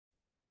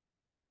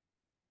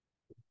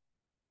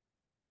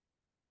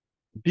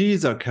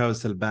These are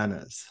carousel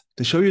banners.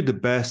 They show you the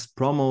best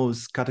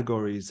promos,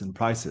 categories, and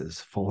prices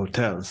for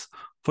hotels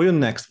for your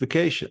next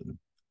vacation.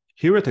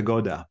 Here at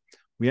Agoda,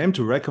 we aim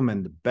to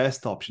recommend the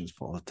best options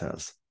for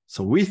hotels.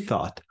 So we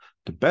thought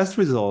the best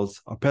results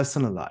are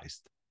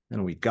personalized,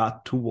 and we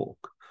got to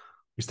work.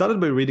 We started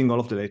by reading all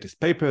of the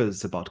latest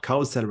papers about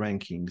carousel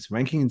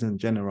rankings in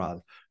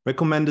general,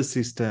 recommender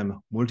system,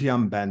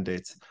 multi-arm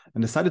bandits,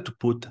 and decided to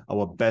put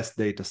our best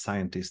data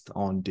scientists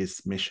on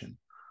this mission.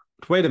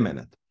 But wait a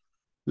minute.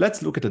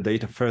 Let's look at the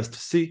data first to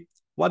see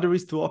what there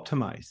is to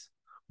optimize.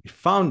 We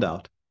found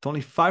out that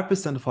only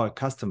 5% of our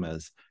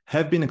customers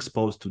have been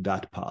exposed to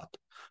that part.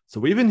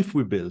 So even if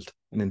we built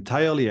an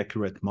entirely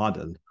accurate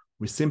model,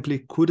 we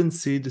simply couldn't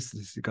see the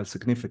statistical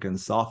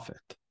significance of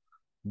it.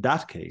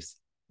 That case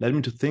led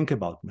me to think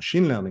about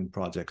machine learning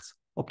projects,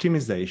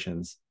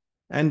 optimizations,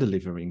 and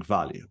delivering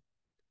value.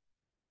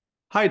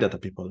 Hi, data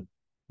people.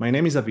 My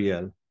name is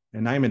Aviel,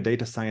 and I'm a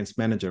data science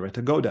manager at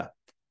Agoda,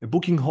 a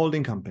booking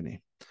holding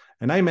company.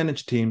 And I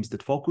manage teams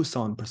that focus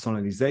on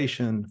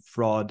personalization,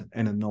 fraud,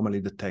 and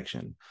anomaly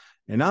detection.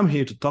 And I'm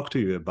here to talk to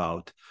you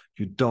about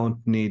you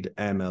don't need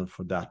ML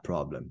for that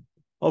problem.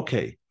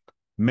 Okay,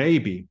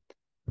 maybe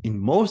in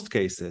most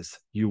cases,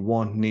 you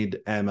won't need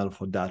ML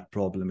for that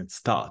problem at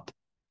start.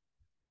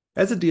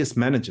 As a DS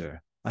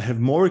manager, I have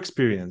more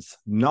experience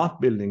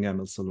not building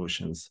ML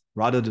solutions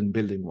rather than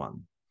building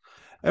one.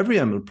 Every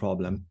ML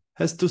problem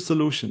has two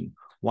solutions.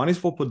 One is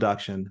for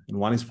production and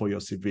one is for your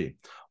CV.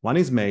 One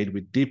is made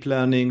with deep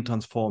learning,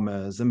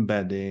 transformers,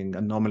 embedding,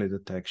 anomaly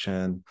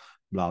detection,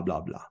 blah,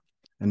 blah, blah.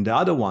 And the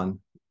other one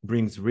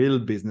brings real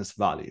business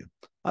value.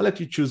 I'll let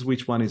you choose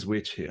which one is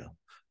which here.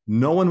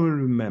 No one will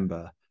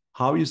remember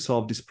how you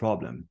solve this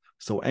problem.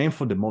 So aim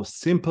for the most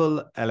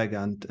simple,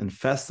 elegant, and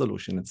fast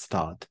solution at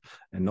start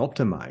and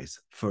optimize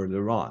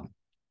further on.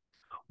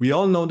 We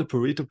all know the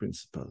Pareto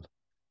principle.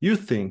 You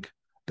think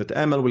that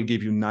ML will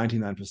give you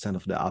 99%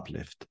 of the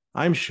uplift.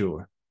 I'm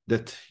sure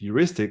that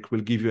heuristic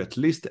will give you at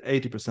least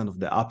 80% of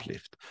the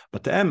uplift,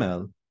 but the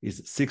ML is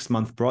a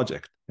 6-month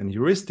project and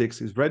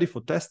heuristics is ready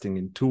for testing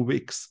in 2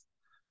 weeks.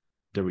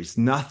 There is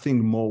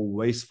nothing more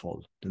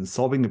wasteful than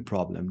solving a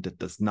problem that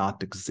does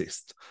not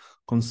exist.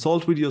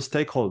 Consult with your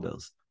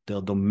stakeholders.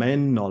 Their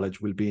domain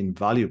knowledge will be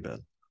invaluable.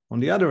 On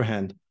the other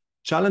hand,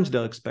 challenge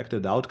their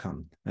expected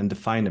outcome and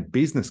define a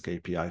business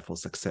KPI for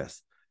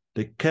success.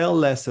 They care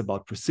less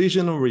about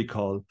precision or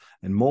recall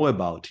and more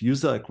about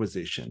user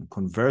acquisition,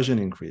 conversion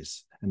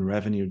increase, and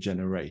revenue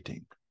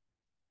generating.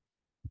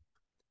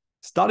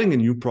 Starting a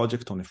new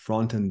project on a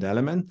front-end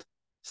element,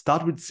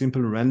 start with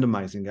simple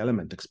randomizing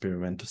element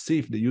experiment to see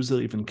if the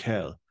user even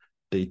care.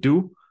 They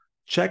do,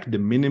 check the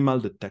minimal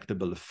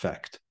detectable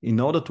effect in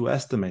order to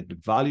estimate the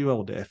value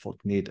or the effort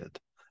needed.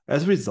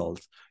 As a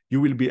result,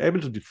 you will be able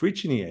to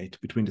differentiate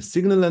between the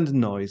signal and the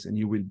noise, and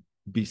you will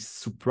be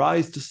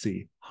surprised to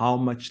see how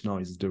much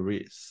noise there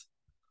is.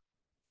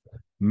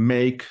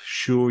 Make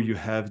sure you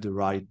have the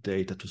right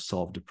data to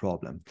solve the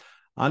problem.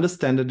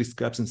 Understand the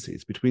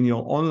discrepancies between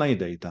your online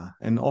data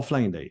and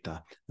offline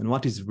data and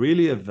what is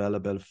really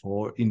available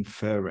for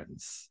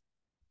inference.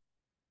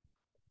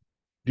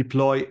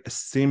 Deploy a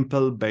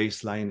simple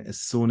baseline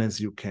as soon as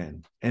you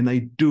can. And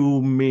I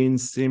do mean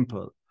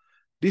simple.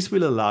 This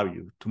will allow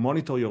you to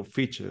monitor your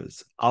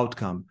features,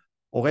 outcome,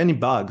 or any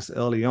bugs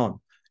early on.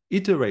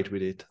 Iterate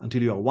with it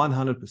until you are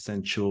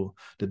 100% sure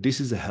that this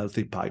is a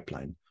healthy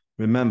pipeline.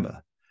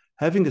 Remember,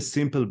 having a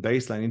simple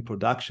baseline in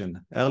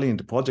production early in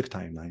the project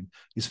timeline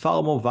is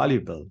far more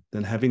valuable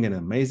than having an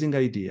amazing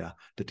idea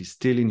that is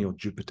still in your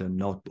Jupyter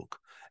notebook.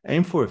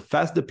 Aim for a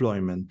fast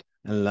deployment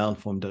and learn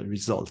from the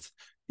results.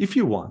 If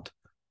you want,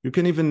 you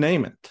can even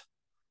name it.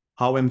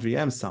 How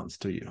MVM sounds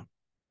to you.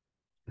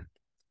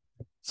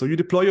 So you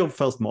deploy your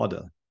first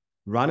model,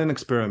 run an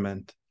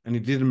experiment, and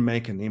it didn't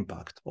make an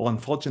impact, or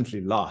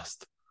unfortunately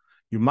lost.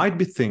 You might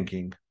be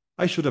thinking,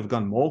 I should have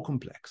gone more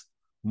complex,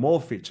 more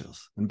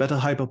features, and better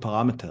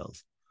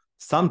hyperparameters.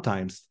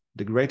 Sometimes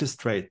the greatest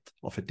trait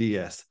of a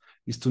DS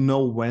is to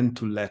know when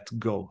to let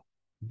go.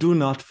 Do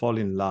not fall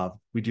in love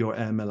with your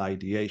ML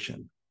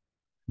ideation.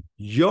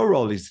 Your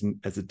role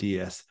as a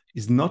DS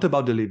is not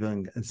about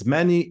delivering as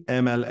many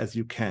ML as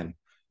you can.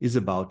 It's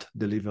about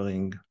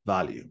delivering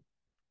value.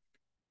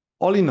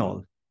 All in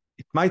all,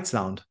 it might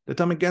sound that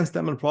I'm against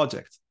ML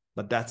projects,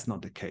 but that's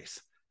not the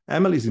case.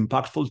 ML is an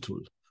impactful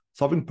tool,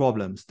 solving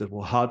problems that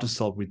were hard to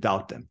solve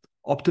without them,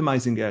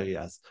 optimizing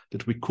areas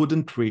that we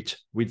couldn't reach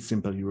with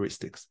simple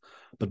heuristics.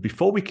 But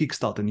before we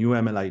kickstart a new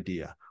ML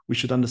idea, we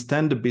should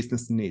understand the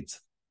business needs,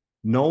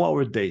 know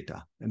our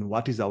data, and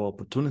what is our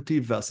opportunity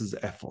versus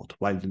effort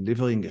while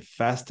delivering a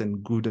fast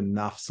and good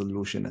enough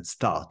solution at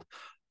start.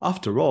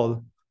 After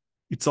all,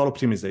 it's all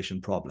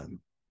optimization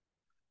problem.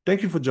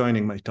 Thank you for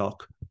joining my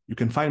talk. You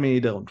can find me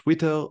either on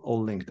Twitter or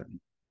LinkedIn.